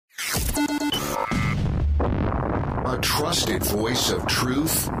a trusted voice of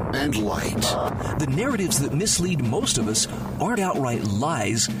truth and light. The narratives that mislead most of us aren't outright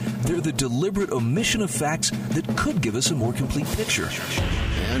lies. They're the deliberate omission of facts that could give us a more complete picture.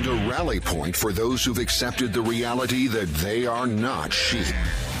 And a rally point for those who've accepted the reality that they are not sheep.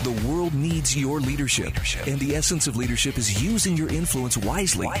 The world needs your leadership, and the essence of leadership is using your influence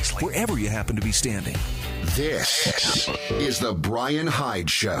wisely wherever you happen to be standing. This is the Bryan Hyde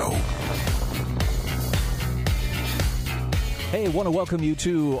Show. Hey, I want to welcome you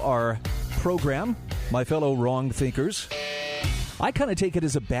to our program, my fellow wrong thinkers. I kind of take it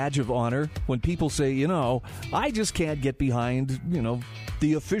as a badge of honor when people say, I just can't get behind,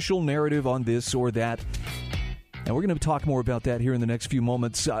 the official narrative on this or that. And we're going to talk more about that here in the next few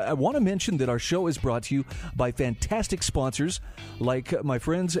moments. I want to mention that our show is brought to you by fantastic sponsors like my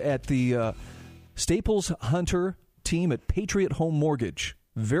friends at the Staples Hunter team at Patriot Home Mortgage.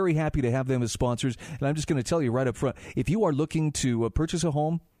 Very happy to have them as sponsors. And I'm just going to tell you right up front, if you are looking to purchase a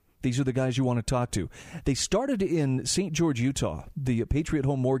home, these are the guys you want to talk to. They started in St. George, Utah. The Patriot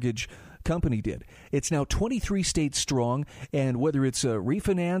Home Mortgage company did. It's now 23 states strong, and whether it's a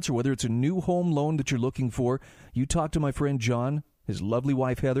refinance or whether it's a new home loan that you're looking for, you talk to my friend John, his lovely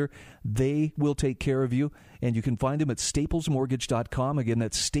wife Heather. They will take care of you, and you can find them at staplesmortgage.com. Again,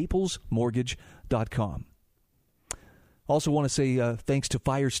 that's staplesmortgage.com. Also want to say thanks to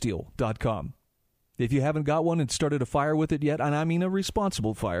firesteel.com. If you haven't got one and started a fire with it yet, and I mean a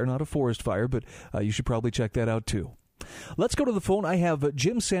responsible fire, not a forest fire, but you should probably check that out too. Let's go to the phone. I have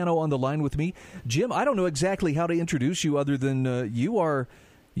Jim Sano on the line with me. Jim, I don't know exactly how to introduce you other than you're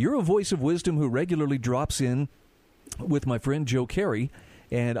a voice of wisdom who regularly drops in with my friend Joe Carey,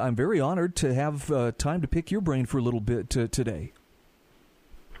 and I'm very honored to have time to pick your brain for a little bit today.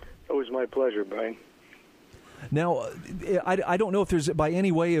 Always my pleasure, Brian. Now, I don't know if there's, by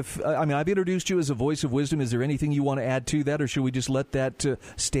any way, I've introduced you as a voice of wisdom. Is there anything you want to add to that, or should we just let that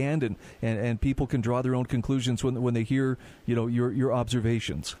stand and people can draw their own conclusions when they hear, your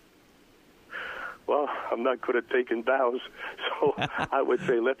observations? Well, I'm not good at taking bows, so I would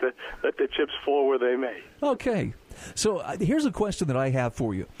say let the chips fall where they may. Okay. So here's a question that I have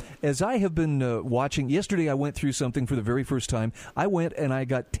for you. As I have been watching, yesterday I went through something for the very first time. I went and I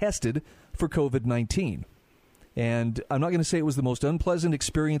got tested for COVID-19. And I'm not going to say it was the most unpleasant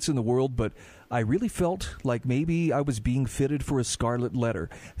experience in the world, but I really felt like maybe I was being fitted for a scarlet letter.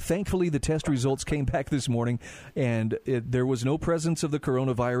 Thankfully, the test results came back this morning, and there was no presence of the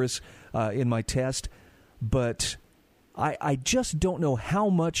coronavirus in my test. But I just don't know how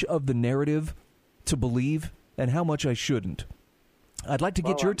much of the narrative to believe and how much I shouldn't. I'd like to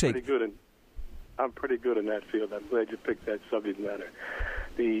get your take. I'm pretty good in that field. I'm glad you picked that subject matter.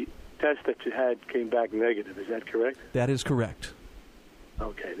 The test that you had came back negative. Is that correct? That is correct.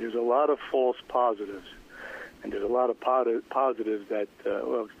 Okay. There's a lot of false positives, and there's a lot of positives that,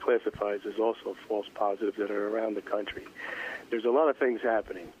 classifies as also false positives that are around the country. There's a lot of things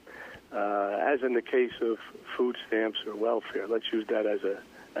happening. As in the case of food stamps or welfare, let's use that as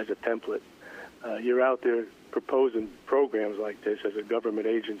a template. You're out there proposing programs like this as a government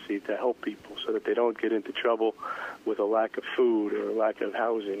agency to help people so that they don't get into trouble with a lack of food or a lack of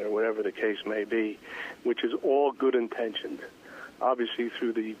housing or whatever the case may be, which is all good intentioned. Obviously,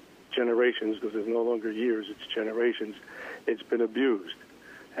 through the generations, because it's no longer years, it's generations, it's been abused.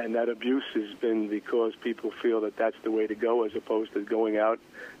 And that abuse has been because people feel that that's the way to go, as opposed to going out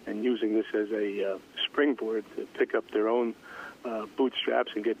and using this as a springboard to pick up their own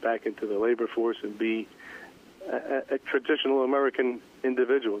bootstraps and get back into the labor force and be a traditional American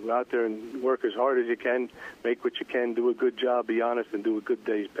individual. Go out there and work as hard as you can, make what you can, do a good job, be honest, and do a good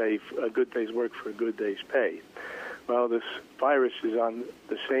day's work for a good day's pay. Well, this virus is on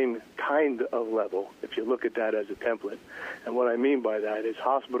the same kind of level, if you look at that as a template. And what I mean by that is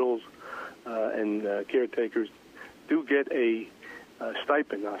hospitals and caretakers do get a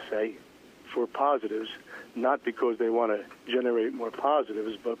stipend, I'll say, for positives, not because they want to generate more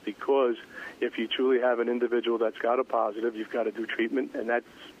positives, but because if you truly have an individual that's got a positive, you've got to do treatment, and that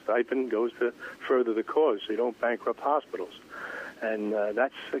stipend goes to further the cause, so you don't bankrupt hospitals. And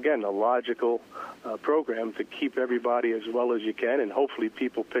that's, again, a logical program to keep everybody as well as you can, and hopefully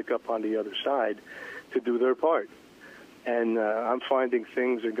people pick up on the other side to do their part. And I'm finding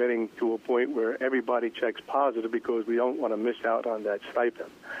things are getting to a point where everybody checks positive because we don't want to miss out on that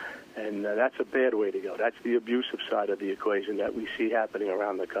stipend. And that's a bad way to go. That's the abusive side of the equation that we see happening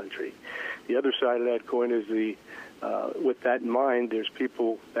around the country. The other side of that coin is with that in mind, there's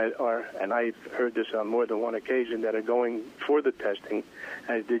people that are, and I've heard this on more than one occasion, that are going for the testing,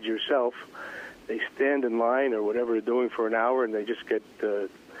 as did yourself. They stand in line or whatever they're doing for an hour, and they just get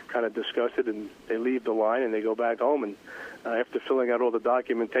kind of disgusted, and they leave the line and they go back home. And after filling out all the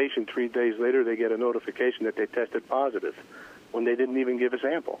documentation, 3 days later they get a notification that they tested positive when they didn't even give a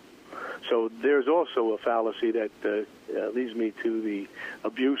sample. So there's also a fallacy that leads me to the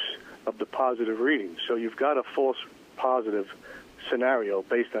abuse of the positive readings. So you've got a false positive scenario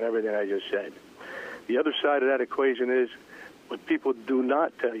based on everything I just said. The other side of that equation is what people do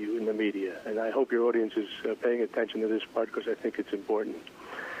not tell you in the media, and I hope your audience is paying attention to this part because I think it's important,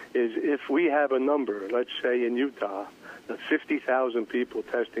 is if we have a number, let's say in Utah, of 50,000 people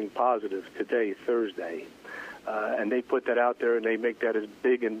testing positive today, Thursday, and they put that out there and they make that as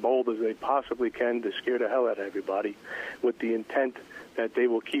big and bold as they possibly can to scare the hell out of everybody with the intent that they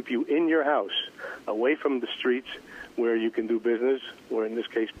will keep you in your house, away from the streets where you can do business, or in this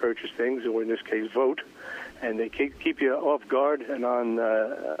case purchase things, or in this case vote, and they keep you off guard and on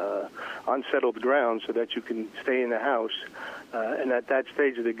unsettled ground so that you can stay in the house. And at that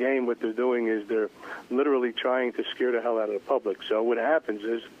stage of the game, what they're doing is they're literally trying to scare the hell out of the public. So what happens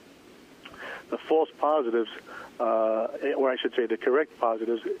is the false positives, or I should say the correct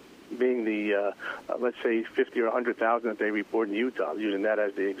positives, being the, let's say, 50 or 100,000 that they report in Utah, using that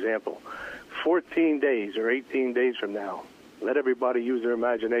as the example. 14 days or 18 days from now, let everybody use their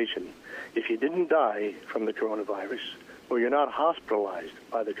imagination. If you didn't die from the coronavirus, or you're not hospitalized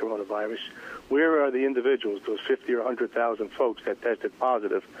by the coronavirus, where are the individuals, those 50 or 100,000 folks that tested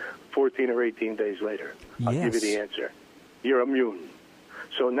positive 14 or 18 days later? I'll give you the answer. You're immune.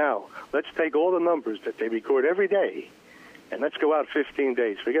 So now, let's take all the numbers that they record every day, and let's go out 15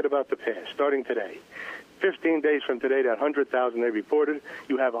 days. Forget about the past, starting today. 15 days from today, that 100,000 they reported,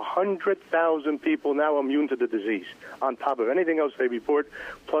 you have 100,000 people now immune to the disease, on top of anything else they report,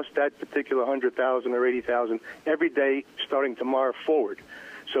 plus that particular 100,000 or 80,000 every day starting tomorrow forward.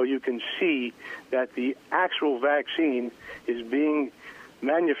 So you can see that the actual vaccine is being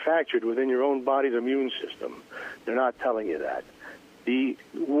manufactured within your own body's immune system. They're not telling you that. The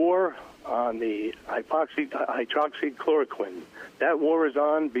war on the hydroxychloroquine, that war is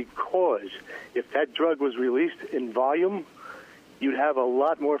on because if that drug was released in volume, you'd have a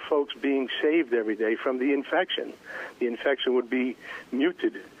lot more folks being saved every day from the infection. The infection would be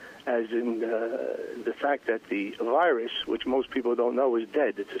muted, as in the fact that the virus, which most people don't know, is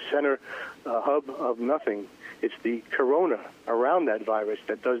dead. It's a center hub of nothing. It's the corona around that virus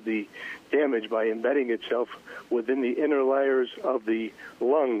that does the damage by embedding itself within the inner layers of the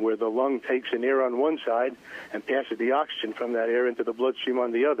lung, where the lung takes an air on one side and passes the oxygen from that air into the bloodstream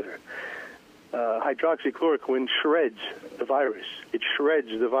on the other. Hydroxychloroquine shreds the virus. It shreds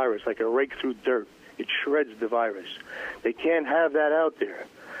the virus like a rake through dirt. It shreds the virus. They can't have that out there.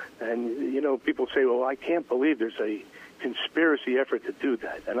 And, you know, people say, well, I can't believe there's a conspiracy effort to do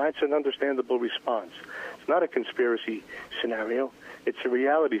that. And that's an understandable response. It's not a conspiracy scenario. It's a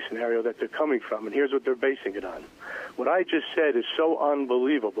reality scenario that they're coming from, and here's what they're basing it on. What I just said is so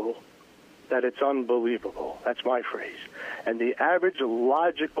unbelievable that it's unbelievable. That's my phrase. And the average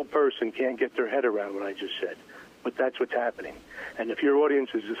logical person can't get their head around what I just said. But that's what's happening. And if your audience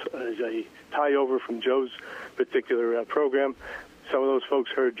is a tie-over from Joe's particular program, some of those folks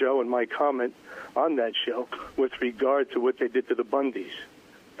heard Joe and my comment on that show with regard to what they did to the Bundys.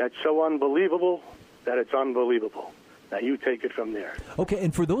 That's so unbelievable that it's unbelievable. Now, you take it from there. Okay,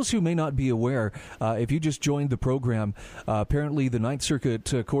 and for those who may not be aware, if you just joined the program, apparently the Ninth Circuit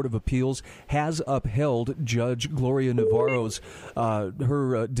Court of Appeals has upheld Judge Gloria Navarro's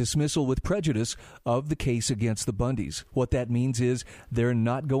her dismissal with prejudice of the case against the Bundys. What that means is they're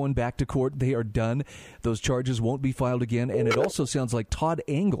not going back to court. They are done. Those charges won't be filed again, and it also sounds like Todd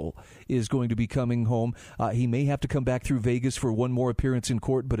Engel is going to be coming home. He may have to come back through Vegas for one more appearance in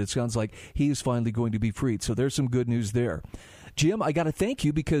court, but it sounds like he is finally going to be freed. So there's some good news there. Jim, I got to thank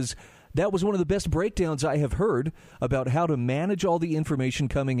you because that was one of the best breakdowns I have heard about how to manage all the information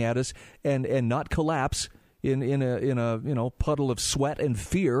coming at us and not collapse in a puddle of sweat and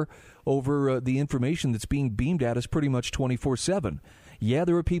fear over the information that's being beamed at us pretty much 24/7. Yeah,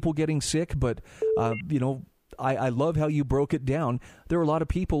 there are people getting sick, but I love how you broke it down. There are a lot of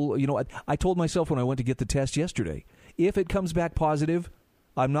people. I told myself when I went to get the test yesterday, if it comes back positive,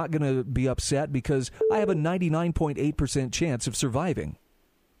 I'm not going to be upset because I have a 99.8% chance of surviving.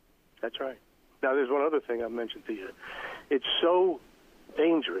 That's right. Now, there's one other thing I mentioned to you. It's so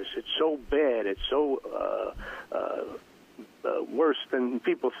dangerous. It's so bad. It's so worse than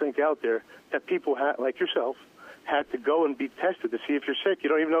people think out there that people like yourself had to go and be tested to see if you're sick. You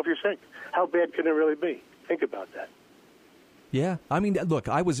don't even know if you're sick. How bad can it really be? Think about that. Yeah, I mean, look,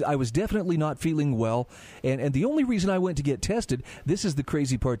 I was definitely not feeling well, and the only reason I went to get tested, this is the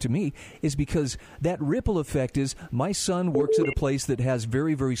crazy part to me, is because that ripple effect is my son works at a place that has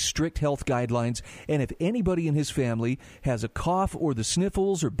very, very strict health guidelines, and if anybody in his family has a cough or the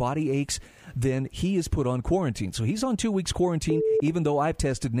sniffles or body aches, then he is put on quarantine. So he's on 2 weeks quarantine, even though I've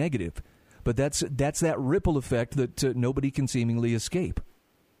tested negative. But that's that ripple effect that nobody can seemingly escape.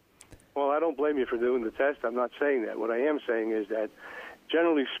 Well, I don't blame you for doing the test. I'm not saying that. What I am saying is that,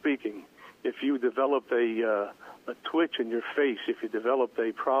 generally speaking, if you develop a twitch in your face, if you develop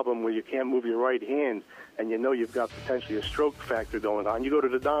a problem where you can't move your right hand and you know you've got potentially a stroke factor going on, you go to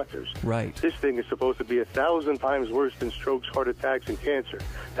the doctors. Right. This thing is supposed to be 1,000 times worse than strokes, heart attacks, and cancer.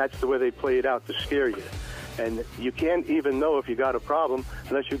 That's the way they play it out to scare you. And you can't even know if you got a problem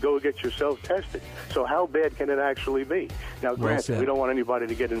unless you go get yourself tested. So how bad can it actually be? Now, granted, we don't want anybody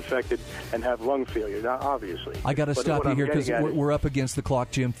to get infected and have lung failure, now, obviously. I got to stop you here because we're up against the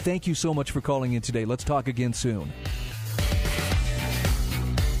clock, Jim. Thank you so much for calling in today. Let's talk again soon.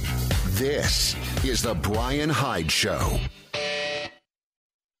 This is the Bryan Hyde Show.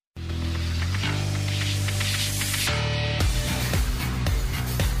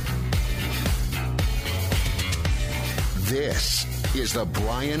 This is the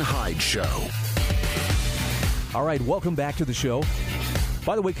Bryan Hyde Show. All right, welcome back to the show.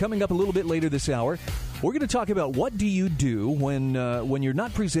 By the way, coming up a little bit later this hour, we're going to talk about what do you do when you're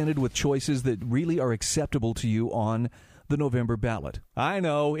not presented with choices that really are acceptable to you on the November ballot. I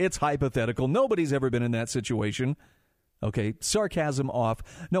know, it's hypothetical. Nobody's ever been in that situation. Okay, sarcasm off.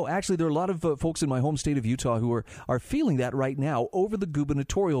 No, actually, there are a lot of folks in my home state of Utah who are feeling that right now over the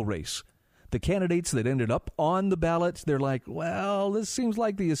gubernatorial race. The candidates that ended up on the ballot, they're like, well, this seems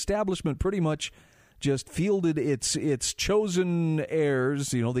like the establishment pretty much just fielded its chosen heirs,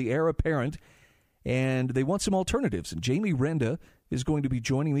 the heir apparent, and they want some alternatives. And Jamie Renda is going to be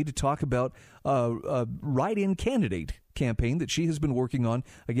joining me to talk about a write-in candidate campaign that she has been working on.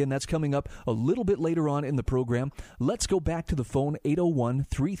 Again, that's coming up a little bit later on in the program. Let's go back to the phone,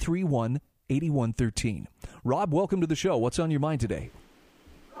 801-331-8113. Rob, welcome to the show. What's on your mind today?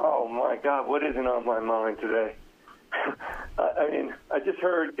 Oh, my God, what isn't on my mind today? I mean, I just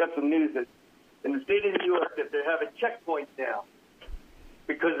got some news that in the state of New York that they're having checkpoints now.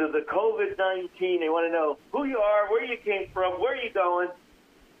 Because of the COVID-19, they want to know who you are, where you came from, where you going.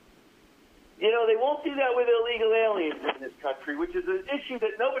 They won't do that with illegal aliens in this country, which is an issue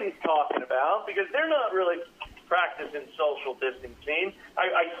that nobody's talking about because they're not really practicing social distancing.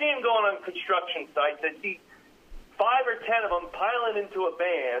 I see them going on construction sites. I see 5 or 10 of them piling into a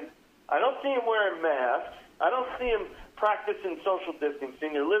band. I don't see them wearing masks. I don't see them practicing social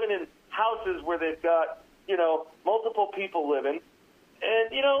distancing. They're living in houses where they've got, multiple people living.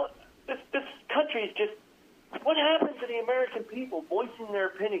 And, this country is just, what happened to the American people voicing their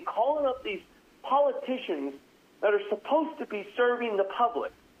opinion, calling up these politicians that are supposed to be serving the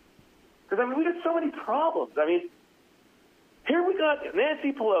public? Because, we got so many problems. Here we got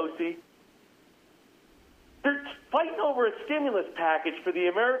Nancy Pelosi. They're fighting over a stimulus package for the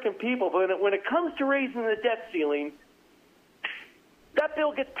American people, but when it comes to raising the debt ceiling, that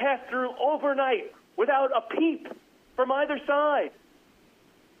bill gets passed through overnight without a peep from either side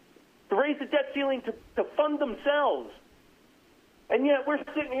to raise the debt ceiling to fund themselves. And yet we're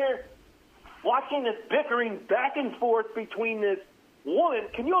sitting here watching this bickering back and forth between this woman.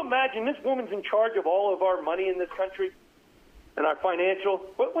 Can you imagine this woman's in charge of all of our money in this country and our financial?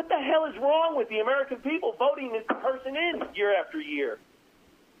 What the hell is wrong with the American people voting this person in year after year?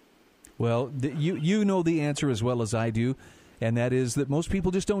 Well, you know the answer as well as I do, and that is that most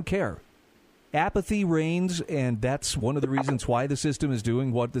people just don't care. Apathy reigns, and that's one of the reasons why the system is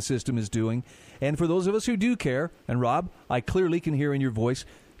doing what the system is doing. And for those of us who do care, and Rob, I clearly can hear in your voice,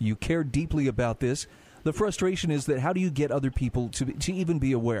 you care deeply about this. The frustration is that how do you get other people to even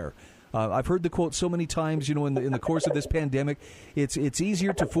be aware? I've heard the quote so many times, in the course of this pandemic, it's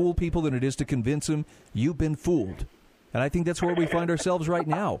easier to fool people than it is to convince them you've been fooled. And I think that's where we find ourselves right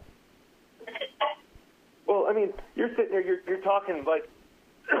now. Well, you're sitting there, you're talking like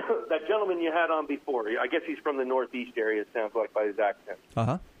that gentleman you had on before. I guess he's from the Northeast area, it sounds like, by his accent.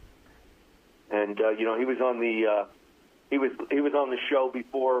 Uh-huh. And, he was on the he was on the show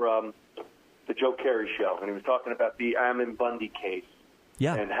before the Joe Kerry show, and he was talking about the Ammon Bundy case.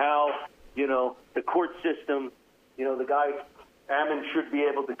 Yeah. And how, the court system, the guy, Ammon, should be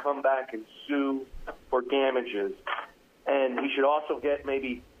able to come back and sue for damages. And he should also get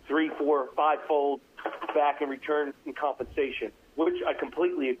maybe 3, 4, 5-fold back in return in compensation, which I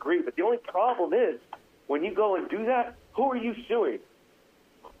completely agree. But the only problem is when you go and do that, who are you suing?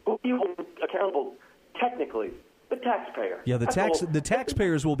 Who are you holding accountable technically? The taxpayer. Yeah, the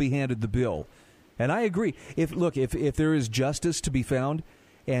taxpayers will be handed the bill. And I agree. If there is justice to be found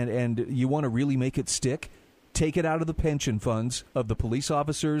and you want to really make it stick, take it out of the pension funds of the police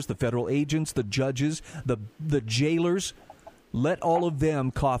officers, the federal agents, the judges, the jailers. Let all of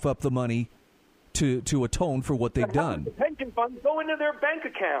them cough up the money to atone for what they've done. The pension funds go into their bank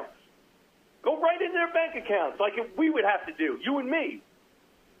accounts. Go right into their bank accounts like we would have to do, you and me.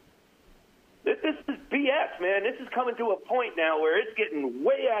 This is BS, man. This is coming to a point now where it's getting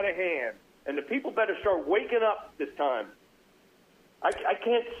way out of hand, and the people better start waking up this time. I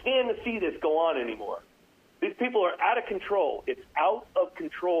can't stand to see this go on anymore. These people are out of control. It's out of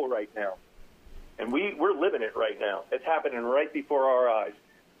control right now. And we're living it right now. It's happening right before our eyes.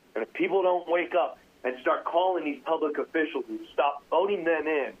 And if people don't wake up and start calling these public officials and stop voting them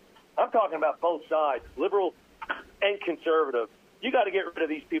in, I'm talking about both sides, liberal and conservative. You got to get rid of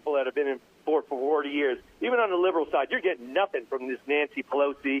these people that have been in for 40 years. Even on the liberal side, you're getting nothing from this Nancy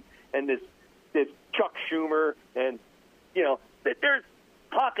Pelosi and this Chuck Schumer. And, you know, they're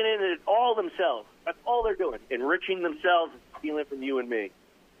pocketing it all themselves. That's all they're doing, enriching themselves and stealing from you and me.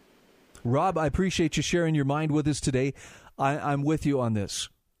 Rob, I appreciate you sharing your mind with us today. I'm with you on this.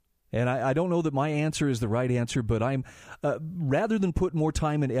 And I don't know that my answer is the right answer, but I'm rather than put more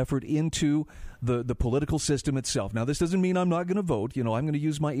time and effort into the political system itself. Now, this doesn't mean I'm not going to vote. You know, I'm going to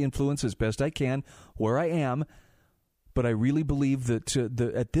use my influence as best I can where I am. But I really believe that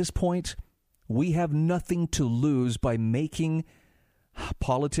at this point, we have nothing to lose by making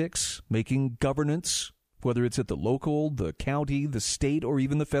politics, making governance, whether it's at the local, the county, the state, or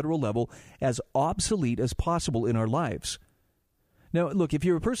even the federal level, as obsolete as possible in our lives. Now, look, if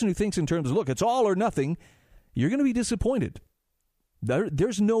you're a person who thinks in terms of, look, it's all or nothing, you're going to be disappointed.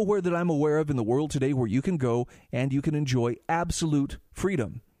 There's nowhere that I'm aware of in the world today where you can go and you can enjoy absolute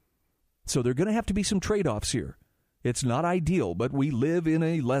freedom. So there are going to have to be some trade-offs here. It's not ideal, but we live in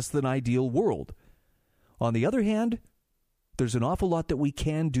a less than ideal world. On the other hand, there's an awful lot that we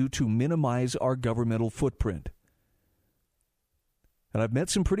can do to minimize our governmental footprint. And I've met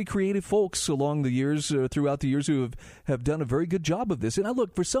some pretty creative folks along the years, throughout the years, who have done a very good job of this. And I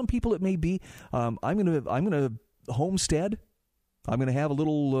look, for some people, it may be I'm going to homestead. I'm going to have a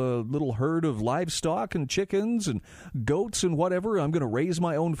little herd of livestock and chickens and goats and whatever. I'm going to raise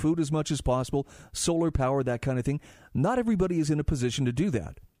my own food as much as possible, solar power, that kind of thing. Not everybody is in a position to do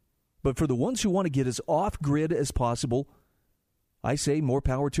that. But for the ones who want to get as off-grid as possible, I say more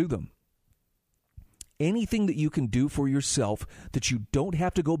power to them. Anything that you can do for yourself that you don't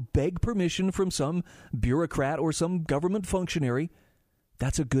have to go beg permission from some bureaucrat or some government functionary,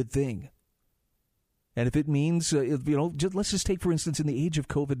 that's a good thing. And if it means, let's just take, for instance, in the age of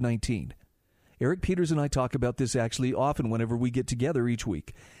COVID-19. Eric Peters and I talk about this actually often whenever we get together each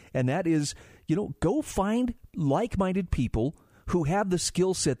week. And that is, go find like-minded people who have the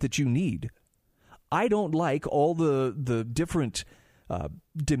skill set that you need. I don't like all the different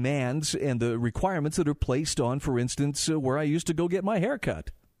demands and the requirements that are placed on, for instance, where I used to go get my hair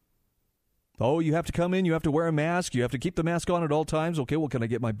cut. Oh, you have to come in, you have to wear a mask, you have to keep the mask on at all times. Okay, well, can I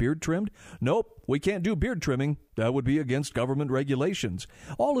get my beard trimmed? Nope, we can't do beard trimming. That would be against government regulations.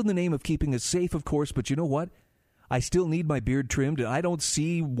 All in the name of keeping us safe, of course, but you know what? I still need my beard trimmed, and I don't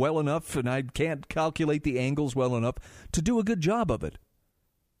see well enough, and I can't calculate the angles well enough to do a good job of it.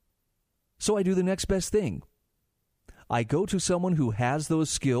 So I do the next best thing. I go to someone who has those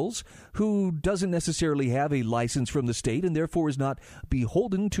skills, who doesn't necessarily have a license from the state and therefore is not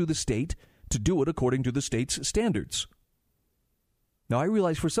beholden to the state to do it according to the state's standards. Now, I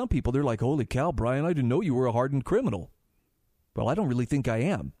realize for some people, they're like, holy cow, Brian, I didn't know you were a hardened criminal. Well, I don't really think I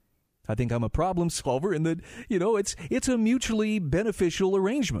am. I think I'm a problem solver and that, it's a mutually beneficial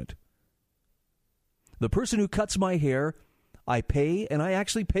arrangement. The person who cuts my hair, I pay, and I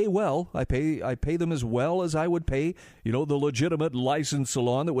actually pay well. I pay them as well as I would pay, the legitimate licensed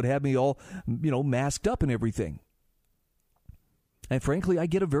salon that would have me all, masked up and everything. And frankly, I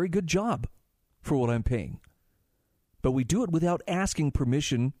get a very good job for what I'm paying. But we do it without asking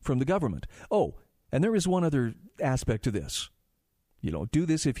permission from the government. Oh, and there is one other aspect to this. Do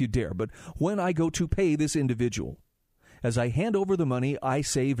this if you dare. But when I go to pay this individual, as I hand over the money, I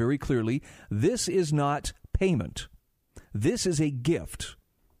say very clearly, this is not payment. This is a gift,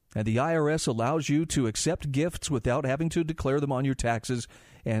 and the IRS allows you to accept gifts without having to declare them on your taxes,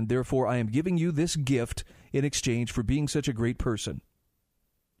 and therefore I am giving you this gift in exchange for being such a great person.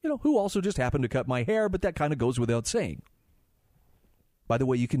 Who also just happened to cut my hair, but that kind of goes without saying. By the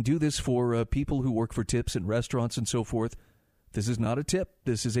way, you can do this for people who work for tips in restaurants and so forth. This is not a tip.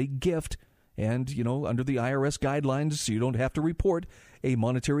 This is a gift, and, under the IRS guidelines, you don't have to report a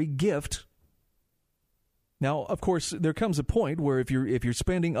monetary gift. Now, of course, there comes a point where if you're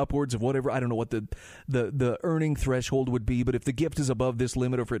spending upwards of whatever, I don't know what the earning threshold would be, but if the gift is above this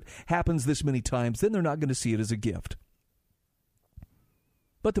limit or if it happens this many times, then they're not going to see it as a gift.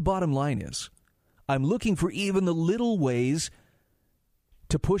 But the bottom line is, I'm looking for even the little ways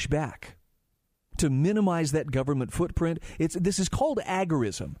to push back, to minimize that government footprint. This is called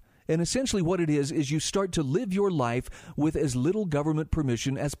agorism. And essentially what it is you start to live your life with as little government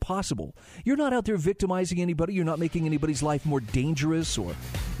permission as possible. You're not out there victimizing anybody. You're not making anybody's life more dangerous or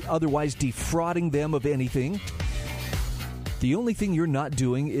otherwise defrauding them of anything. The only thing you're not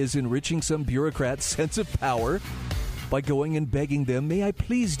doing is enriching some bureaucrat's sense of power by going and begging them, may I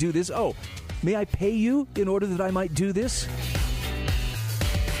please do this? Oh, may I pay you in order that I might do this?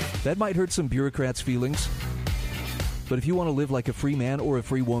 That might hurt some bureaucrats' feelings. But if you want to live like a free man or a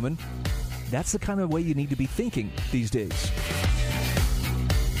free woman, that's the kind of way you need to be thinking these days.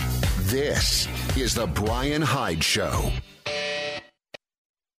 This is the Bryan Hyde Show.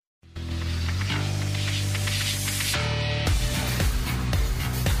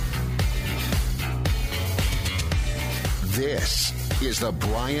 This is the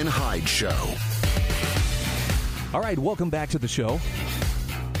Bryan Hyde Show. All right, welcome back to the show.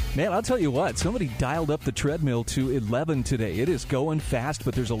 Man, I'll tell you what, somebody dialed up the treadmill to 11 today. It is going fast,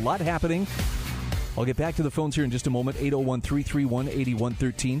 but there's a lot happening. I'll get back to the phones here in just a moment,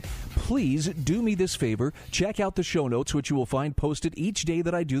 801-331-8113. Please do me this favor. Check out the show notes, which you will find posted each day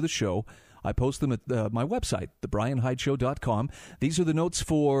that I do the show. I post them at my website, thebryanhydeshow.com. These are the notes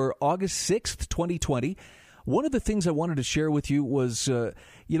for August 6th, 2020. One of the things I wanted to share with you was,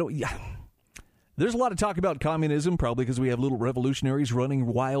 there's a lot of talk about communism, probably because we have little revolutionaries running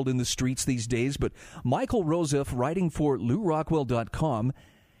wild in the streets these days. But Michael Roseff, writing for LouRockwell.com,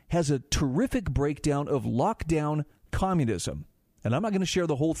 has a terrific breakdown of lockdown communism. And I'm not going to share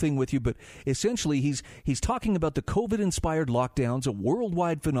the whole thing with you, but essentially he's talking about the COVID-inspired lockdowns, a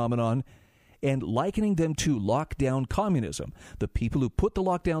worldwide phenomenon, and likening them to lockdown communism. The people who put the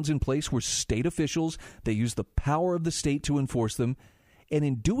lockdowns in place were state officials. They used the power of the state to enforce them. And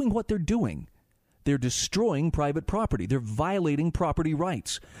in doing what they're doing, they're destroying private property. They're violating property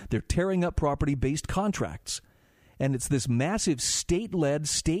rights. They're tearing up property-based contracts. And it's this massive state-led,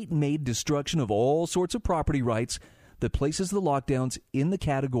 state-made destruction of all sorts of property rights that places the lockdowns in the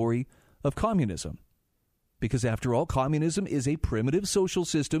category of communism. Because after all, communism is a primitive social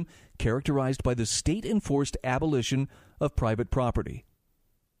system characterized by the state-enforced abolition of private property.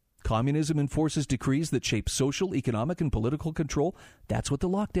 Communism enforces decrees that shape social, economic, and political control. That's what the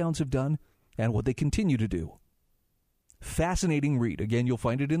lockdowns have done. And what they continue to do. Fascinating read. Again, you'll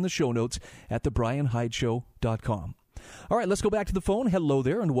find it in the show notes at thebryanhydeshow.com. All right, let's go back to the phone. Hello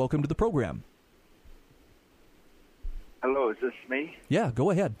there, and welcome to the program. Hello, is this me? Yeah, go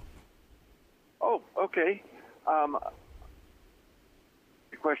ahead. Oh, okay. The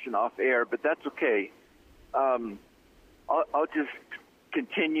question off air, but that's okay. I'll just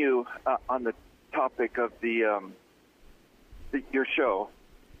continue on the topic of your show.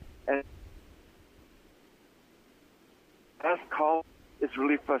 And last call is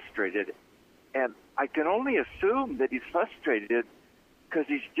really frustrated, and I can only assume that he's frustrated because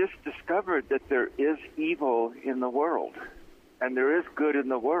he's just discovered that there is evil in the world, and there is good in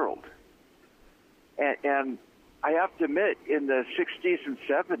the world. And I have to admit, in the 60s and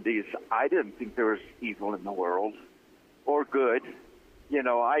 70s, I didn't think there was evil in the world or good. You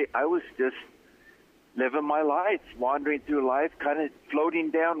know, I was just living my life, wandering through life, kind of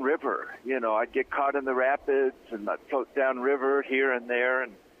floating downriver. You know, I'd get caught in the rapids and I'd float downriver here and there.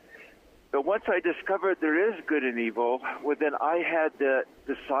 But once I discovered there is good and evil, well, then I had to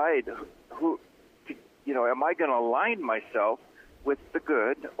decide am I going to align myself with the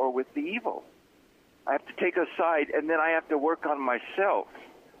good or with the evil? I have to take a side, and then I have to work on myself,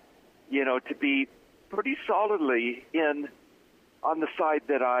 to be pretty solidly on the side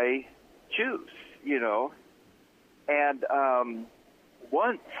that I choose. And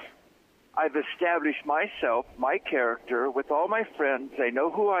once I've established myself, my character, with all my friends, they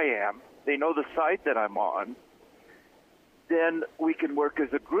know who I am, they know the side that I'm on, then we can work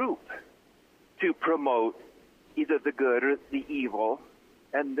as a group to promote either the good or the evil,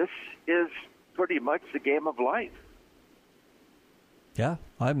 and this is pretty much the game of life. Yeah,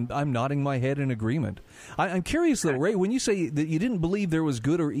 I'm nodding my head in agreement. I'm curious, though, Ray, when you say that you didn't believe there was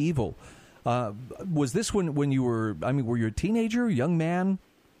good or evil, was this when you were, were you a teenager, young man?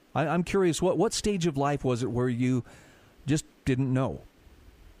 I'm curious, what stage of life was it where you just didn't know?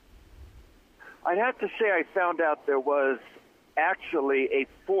 I'd have to say I found out there was actually a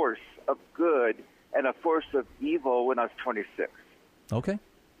force of good and a force of evil when I was 26. Okay.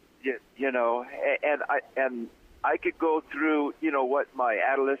 you know, and I could go through, you know, what my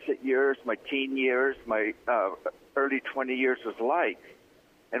adolescent years, my teen years, my early 20 years was like,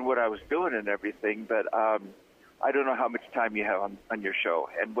 and what I was doing and everything. But I don't know how much time you have on your show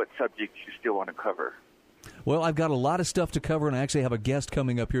and what subjects you still want to cover. Well, I've got a lot of stuff to cover, and I actually have a guest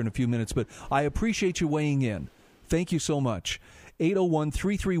coming up here in a few minutes, but I appreciate you weighing in. Thank you so much.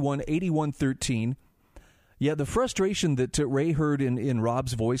 801-331-8113. Yeah, the frustration that Ray heard in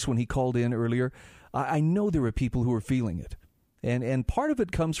Rob's voice when he called in earlier, I know there are people who are feeling it. And part of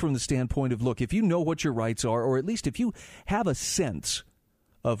it comes from the standpoint of, look, if you know what your rights are, or at least if you have a sense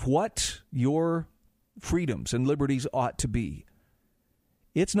of what your freedoms and liberties ought to be,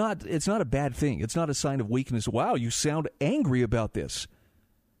 it's not a bad thing. It's not a sign of weakness. Wow, you sound angry about this.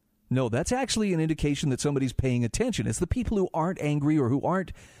 No, that's actually an indication that somebody's paying attention. It's the people who aren't angry or who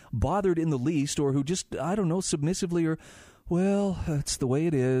aren't bothered in the least, or who just, I don't know, submissively or, well, that's the way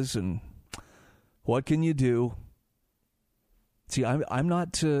it is, and what can you do? See, I'm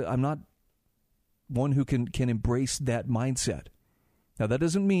not one who can embrace that mindset. Now, that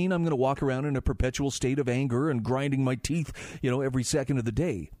doesn't mean I'm going to walk around in a perpetual state of anger and grinding my teeth, every second of the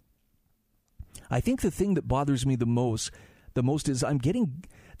day. I think the thing that bothers me the most is I'm getting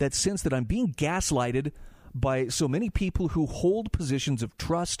that sense that I'm being gaslighted by so many people who hold positions of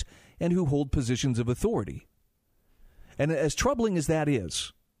trust and who hold positions of authority. And as troubling as that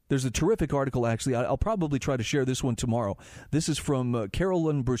is, there's a terrific article, actually. I'll probably try to share this one tomorrow. This is from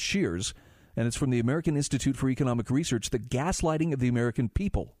Carolyn Brashears, and it's from the American Institute for Economic Research, The Gaslighting of the American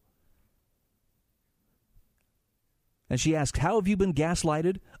People. And she asked, how have you been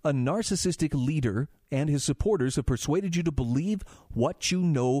gaslighted? A narcissistic leader and his supporters have persuaded you to believe what you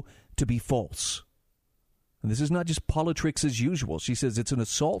know to be false. And this is not just politricks as usual. She says it's an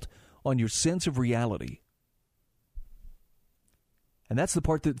assault on your sense of reality. And that's the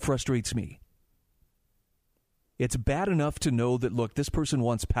part that frustrates me. It's bad enough to know that, look, this person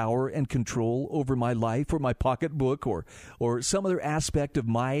wants power and control over my life or my pocketbook or some other aspect of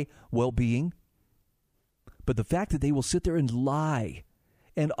my well-being. But the fact that they will sit there and lie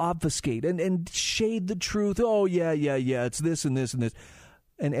and obfuscate and shade the truth, oh, yeah, it's this and this and this,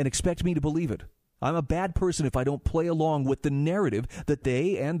 and expect me to believe it. I'm a bad person if I don't play along with the narrative that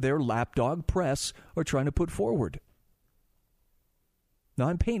they and their lapdog press are trying to put forward. Now,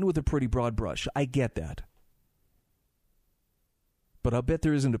 I'm painting with a pretty broad brush. I get that. But I'll bet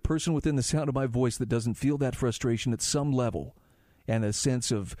there isn't a person within the sound of my voice that doesn't feel that frustration at some level and a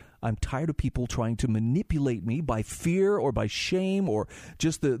sense of, I'm tired of people trying to manipulate me by fear or by shame or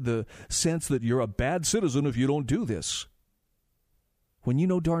just the sense that you're a bad citizen if you don't do this. When you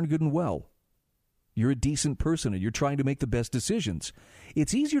know darn good and well you're a decent person and you're trying to make the best decisions.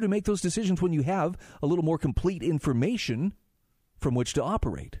 It's easier to make those decisions when you have a little more complete information from which to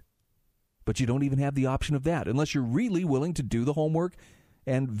operate. But you don't even have the option of that unless you're really willing to do the homework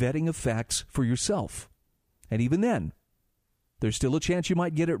and vetting of facts for yourself. And even then, there's still a chance you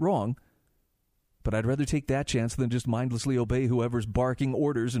might get it wrong. But I'd rather take that chance than just mindlessly obey whoever's barking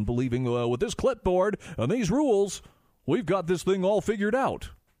orders and believing, well, with this clipboard and these rules, we've got this thing all figured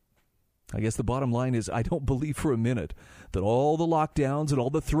out. I guess the bottom line is I don't believe for a minute that all the lockdowns and all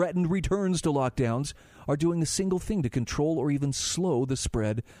the threatened returns to lockdowns are doing a single thing to control or even slow the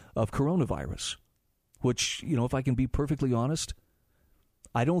spread of coronavirus, which, if I can be perfectly honest,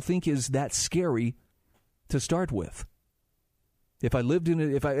 I don't think is that scary to start with. If I lived in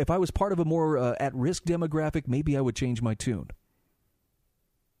it, if I was part of a more at-risk demographic, maybe I would change my tune.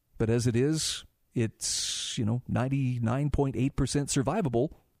 But as it is, it's 99.8%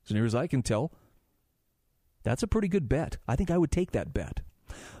 survivable. As near as I can tell, that's a pretty good bet. I think I would take that bet.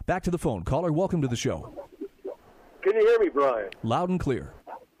 Back to the phone. Caller, welcome to the show. Can you hear me, Brian? Loud and clear.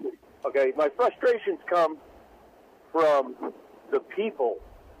 Okay, my frustrations come from the people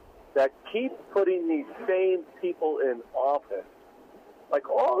that keep putting these same people in office. Like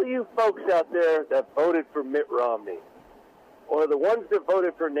all you folks out there that voted for Mitt Romney or the ones that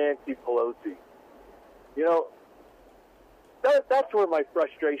voted for Nancy Pelosi. That's where my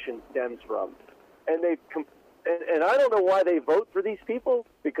frustration stems from. And and I don't know why they vote for these people,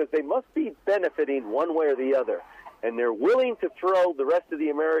 because they must be benefiting one way or the other. And they're willing to throw the rest of the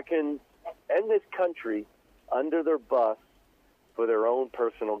Americans and this country under their bus for their own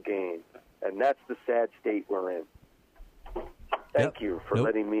personal gain. And that's the sad state we're in. Thank you for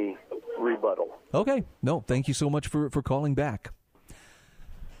letting me rebuttal. Okay. No, thank you so much for calling back.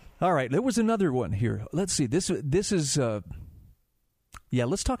 All right. There was another one here. Let's see. This is...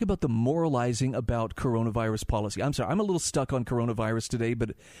 let's talk about the moralizing about coronavirus policy. I'm sorry, I'm a little stuck on coronavirus today,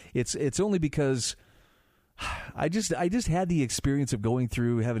 but it's only because I just had the experience of going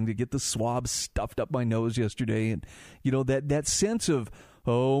through having to get the swab stuffed up my nose yesterday, and that sense of,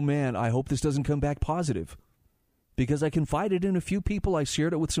 oh man, I hope this doesn't come back positive, because I confided in a few people. I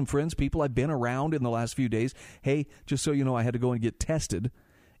shared it with some friends, people I've been around in the last few days. Hey, just so you know, I had to go and get tested,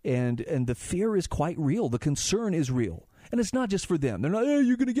 and the fear is quite real. The concern is real, and it's not just for them. They're not, hey,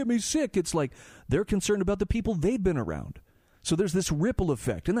 you're going to get me sick. It's like they're concerned about the people they've been around. So there's this ripple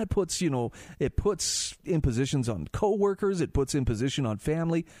effect, and that puts, it puts impositions on coworkers, it puts imposition on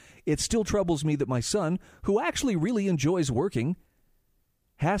family. It still troubles me that my son, who actually really enjoys working,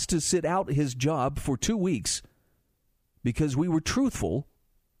 has to sit out his job for 2 weeks because we were truthful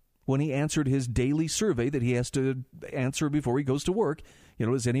when he answered his daily survey that he has to answer before he goes to work.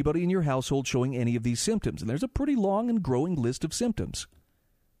 Is anybody in your household showing any of these symptoms? And there's a pretty long and growing list of symptoms.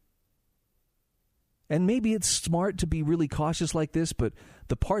 And maybe it's smart to be really cautious like this, but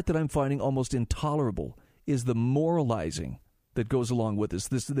the part that I'm finding almost intolerable is the moralizing that goes along with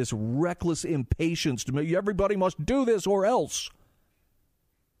this reckless impatience to make everybody must do this or else.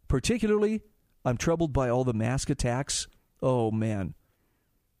 Particularly, I'm troubled by all the mask attacks. Oh man,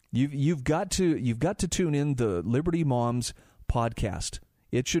 you've got to tune in the Liberty Moms podcast.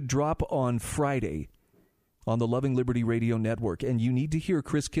 It should drop on Friday on the Loving Liberty Radio Network, and you need to hear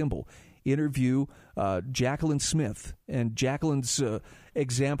Chris Kimball interview Jacqueline Smith, and Jacqueline's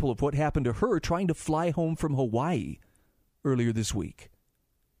example of what happened to her trying to fly home from Hawaii earlier this week.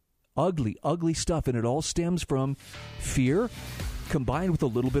 Ugly, ugly stuff, and it all stems from fear combined with a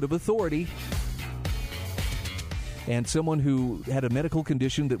little bit of authority and someone who had a medical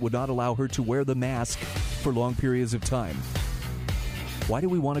condition that would not allow her to wear the mask for long periods of time. Why do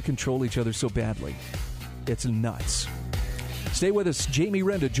we want to control each other so badly? It's nuts. Stay with us. Jamie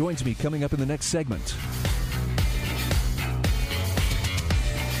Renda joins me coming up in the next segment.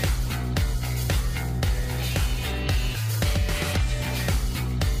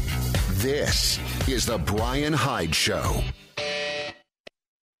 This is the Bryan Hyde Show.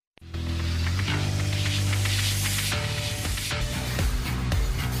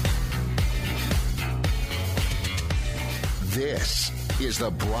 This is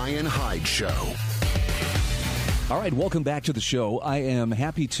the Bryan Hyde Show. All right, welcome back to the show. I am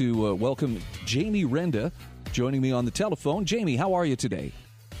happy to welcome Jamie Renda joining me on the telephone. Jamie, how are you today?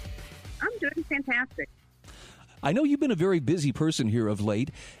 I'm doing fantastic. I know you've been a very busy person here of late,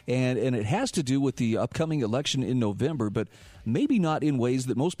 and it has to do with the upcoming election in November, but maybe not in ways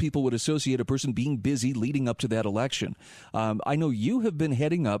that most people would associate a person being busy leading up to that election. I know you have been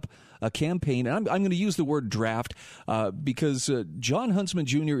heading up a campaign, and I'm going to use the word draft because Jon Huntsman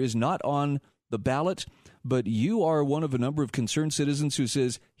Jr. is not on the ballot, but you are one of a number of concerned citizens who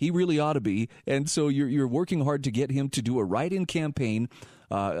says he really ought to be, and so you're working hard to get him to do a write-in campaign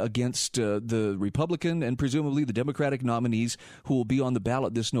against the Republican and presumably the Democratic nominees who will be on the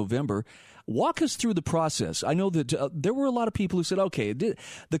ballot this November. Walk us through the process. I know that there were a lot of people who said, okay,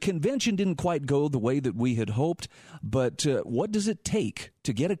 the convention didn't quite go the way that we had hoped, but what does it take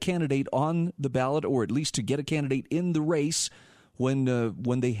to get a candidate on the ballot, or at least to get a candidate in the race when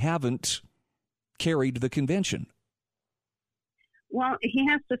they haven't carried the convention? Well, he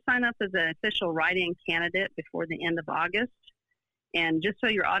has to sign up as an official write-in candidate before the end of August. And just so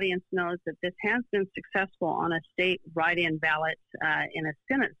your audience knows that this has been successful on a state write-in ballot in a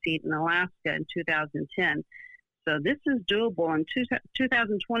Senate seat in Alaska in 2010. So this is doable, and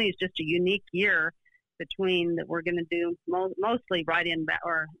 2020 is just a unique year between that we're going to do mostly write-in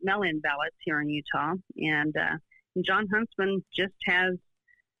or mail-in ballots here in Utah. And Jon Huntsman just has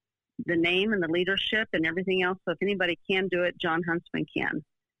the name and the leadership and everything else. So if anybody can do it, Jon Huntsman can.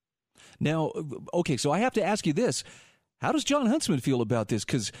 Now, okay, so I have to ask you this. How does Jon Huntsman feel about this?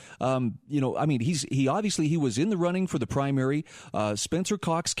 Because, he obviously was in the running for the primary. Spencer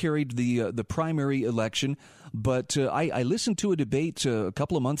Cox carried the primary election. But I listened to a debate a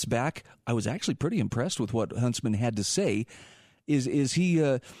couple of months back. I was actually pretty impressed with what Huntsman had to say. Is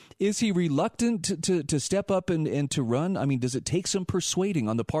he reluctant to step up and to run? I mean, does it take some persuading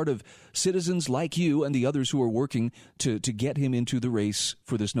on the part of citizens like you and the others who are working to get him into the race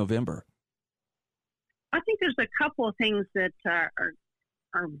for this November? I think there's a couple of things that are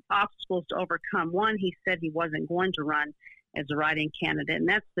obstacles to overcome. One, he said he wasn't going to run as a write-in candidate, and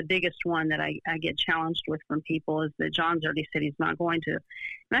that's the biggest one that I get challenged with from people, is that John's already said he's not going to. And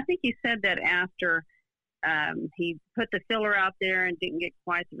I think he said that after he put the filler out there and didn't get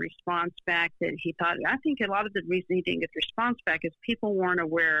quite the response back that he thought. I think a lot of the reason he didn't get the response back is people weren't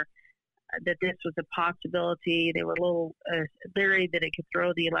aware that this was a possibility. They were a little leery that it could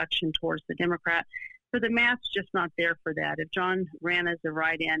throw the election towards the Democrat. So the math's just not there for that. If John ran as a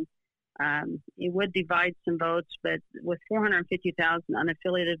write-in, It would divide some votes, but with 450,000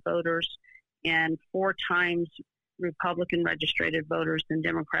 unaffiliated voters and 4 times Republican registered voters than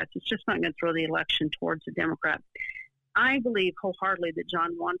Democrats, it's just not going to throw the election towards a Democrat. I believe wholeheartedly that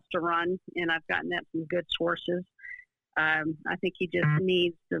John wants to run, and I've gotten that from good sources. I think he just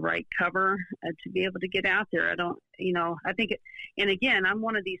needs the right cover to be able to get out there. And again, I'm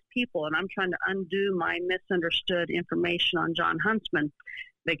one of these people, and I'm trying to undo my misunderstood information on John Huntsman,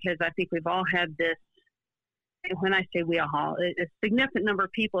 because I think we've all had this. When I say we all, a significant number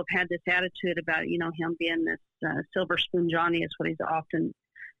of people have had this attitude about, him being this silver spoon Johnny is what he's often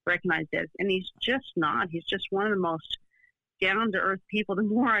recognized as. And he's just not. He's just one of the most down-to-earth people. The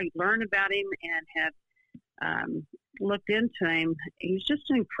more I learn about him and have looked into him, he's just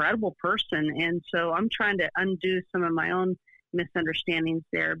an incredible person. And so I'm trying to undo some of my own misunderstandings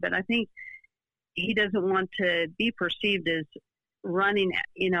there. But I think he doesn't want to be perceived as running,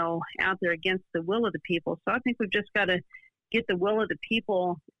 out there against the will of the people. So I think we've just got to get the will of the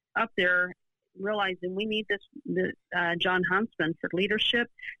people up there, realizing we need this John Huntsman for leadership,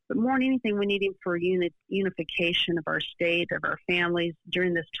 but more than anything, we need him for unification of our state, of our families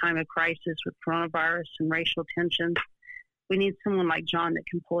during this time of crisis with coronavirus and racial tensions. We need someone like John that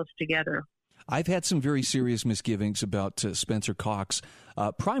can pull us together. I've had some very serious misgivings about Spencer Cox,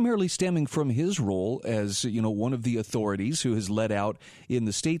 primarily stemming from his role as, one of the authorities who has led out in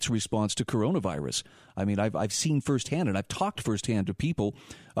the state's response to coronavirus. I mean, I've seen firsthand, and I've talked firsthand to people,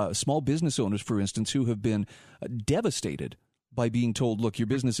 small business owners, for instance, who have been devastated by being told, look, your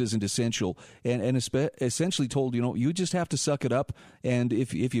business isn't essential, and essentially told, you just have to suck it up, and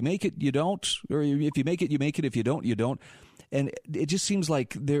if you make it, you don't, or if you make it, you make it, if you don't, you don't. And it just seems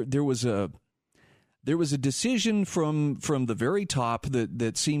like there was a decision from the very top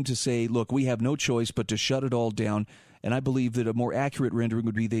that seemed to say, look, we have no choice but to shut it all down. And I believe that a more accurate rendering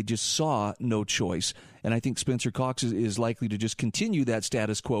would be they just saw no choice. And I think Spencer Cox is likely to just continue that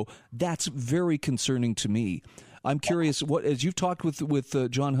status quo. That's very concerning to me. I'm curious, as you've talked with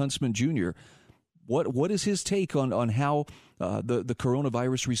John Huntsman Jr., what is his take on how the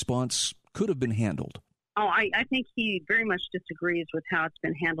coronavirus response could have been handled? Oh, I think he very much disagrees with how it's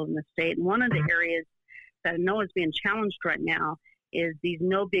been handled in the state. And one of the areas that I know is being challenged right now is these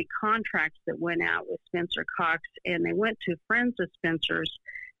no big contracts that went out with Spencer Cox, and they went to friends of Spencer's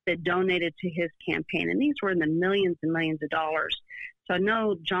that donated to his campaign, and these were in the millions and millions of dollars. So I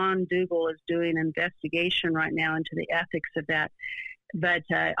know John Dougal is doing an investigation right now into the ethics of that, but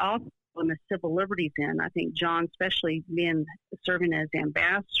also on the civil liberties end, I think John, especially serving as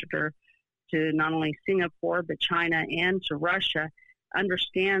ambassador to not only Singapore but China and to Russia,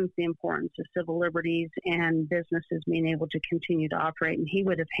 understands the importance of civil liberties and businesses being able to continue to operate, and he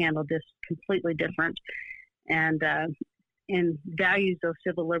would have handled this completely different and values those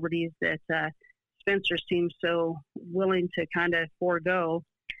civil liberties that Spencer seems so willing to kind of forego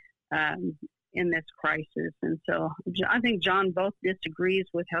in this crisis. And so I think John both disagrees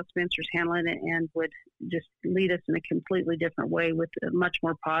with how Spencer's handling it and would just lead us in a completely different way with a much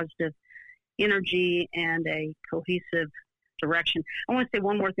more positive energy and a cohesive direction. I want to say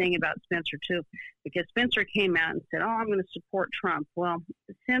one more thing about Spencer, too, because Spencer came out and said, I'm going to support Trump. Well,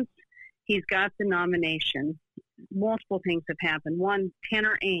 since he's got the nomination, multiple things have happened. One,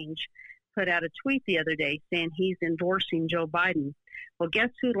 Tanner Ainge put out a tweet the other day saying he's endorsing Joe Biden. Well, guess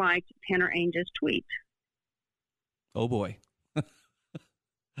who liked Tanner Ainge's tweet? Oh, boy.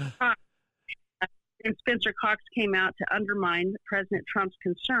 And Spencer Cox came out to undermine President Trump's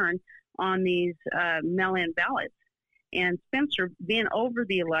concern on these mail-in ballots. And Spencer, being over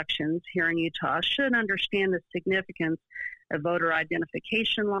the elections here in Utah, should understand the significance of voter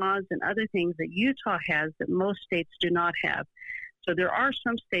identification laws and other things that Utah has that most states do not have. So there are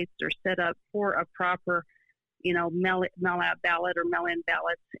some states that are set up for a proper, mail-out ballot or mail-in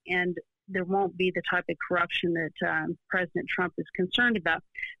ballots, and there won't be the type of corruption that President Trump is concerned about.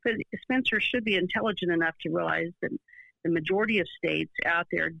 But Spencer should be intelligent enough to realize that the majority of states out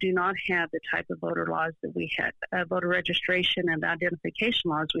there do not have the type of voter laws that we have, voter registration and identification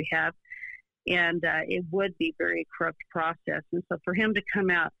laws we have, and it would be a very corrupt process. And so for him to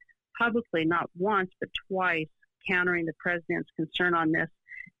come out publicly, not once but twice, countering the president's concern on this,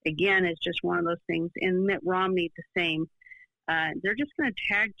 again, is just one of those things. And Mitt Romney, the same. They're just going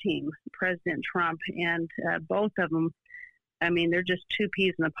to tag team President Trump, and both of them, they're just two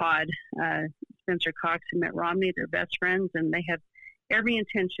peas in a pod. Spencer Cox and Mitt Romney, they're best friends, and they have every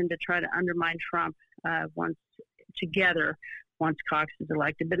intention to try to undermine Trump once Cox is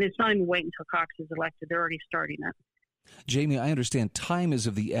elected. But it's not even wait until Cox is elected. They're already starting it. Jamie, I understand time is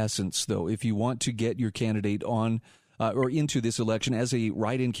of the essence, though, if you want to get your candidate on or into this election as a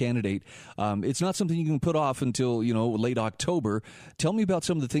write-in candidate. It's not something you can put off until, late October. Tell me about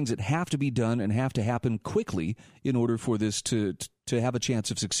some of the things that have to be done and have to happen quickly in order for this to have a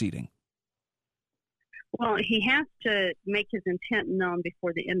chance of succeeding. Well, he has to make his intent known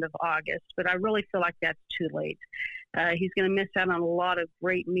before the end of August, but I really feel like that's too late. He's going to miss out on a lot of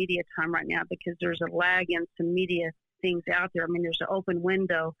great media time right now because there's a lag in some media things out there. I mean, there's an open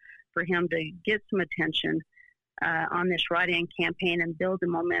window for him to get some attention on this write-in campaign and build the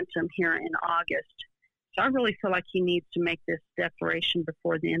momentum here in August. So I really feel like he needs to make this declaration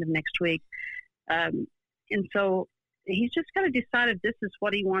before the end of next week. And so he's just got to decide if this is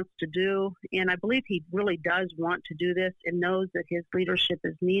what he wants to do. And I believe he really does want to do this and knows that his leadership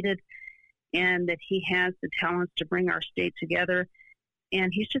is needed and that he has the talents to bring our state together.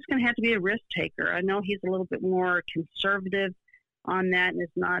 And he's just going to have to be a risk taker. I know he's a little bit more conservative on that and is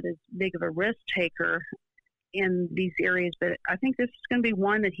not as big of a risk taker in these areas, but I think this is going to be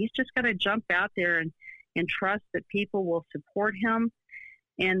one that he's just got to jump out there and trust that people will support him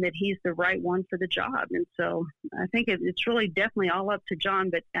and that he's the right one for the job. And so I think it's really definitely all up to John,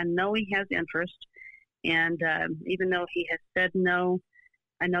 but I know he has interest. And even though he has said no,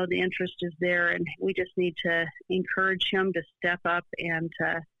 I know the interest is there, and we just need to encourage him to step up and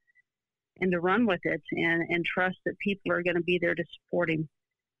to run with it and trust that people are going to be there to support him.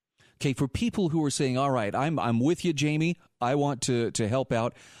 Okay, for people who are saying, all right, I'm with you, Jamie, I want to help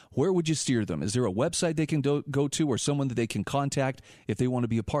out, where would you steer them? Is there a website they can go to or someone that they can contact if they want to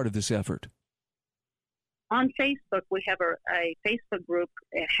be a part of this effort? On Facebook, we have a Facebook group,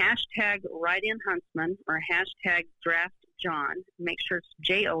 hashtag write-in-huntsman or hashtag draft John. Make sure it's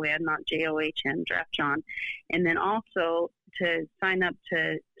Jon, not JOHN, draft John. And then also to sign up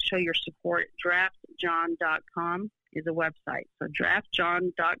to show your support, draftjohn.com is a website. So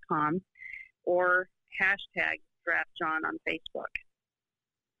draftjohn.com or hashtag draftjohn on Facebook.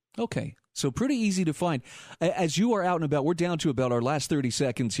 Okay, so pretty easy to find. As you are out and about, we're down to about our last 30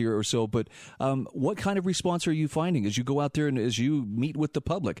 seconds here or so, but what kind of response are you finding as you go out there and as you meet with the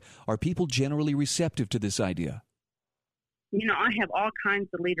public? Are people generally receptive to this idea? I have all kinds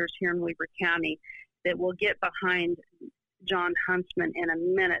of leaders here in Weber County that will get behind John Huntsman in a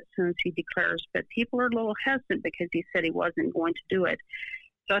minute as soon as he declares, but people are a little hesitant because he said he wasn't going to do it.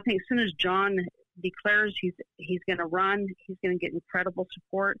 So I think as soon as John declares he's going to run, he's going to get incredible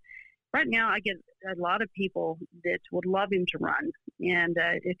support. Right now, I get a lot of people that would love him to run, and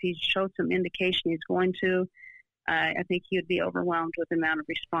if he shows some indication he's going to, I think he would be overwhelmed with the amount of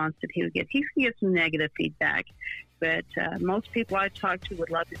response that he would get. He can get some negative feedback, but most people I talk to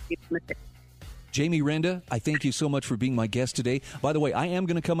would love to see him. Jamie Renda, I thank you so much for being my guest today. By the way, I am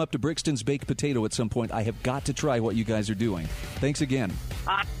going to come up to Brixton's Baked Potato at some point. I have got to try what you guys are doing. Thanks again.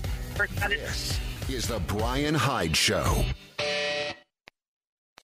 This is the Bryan Hyde Show.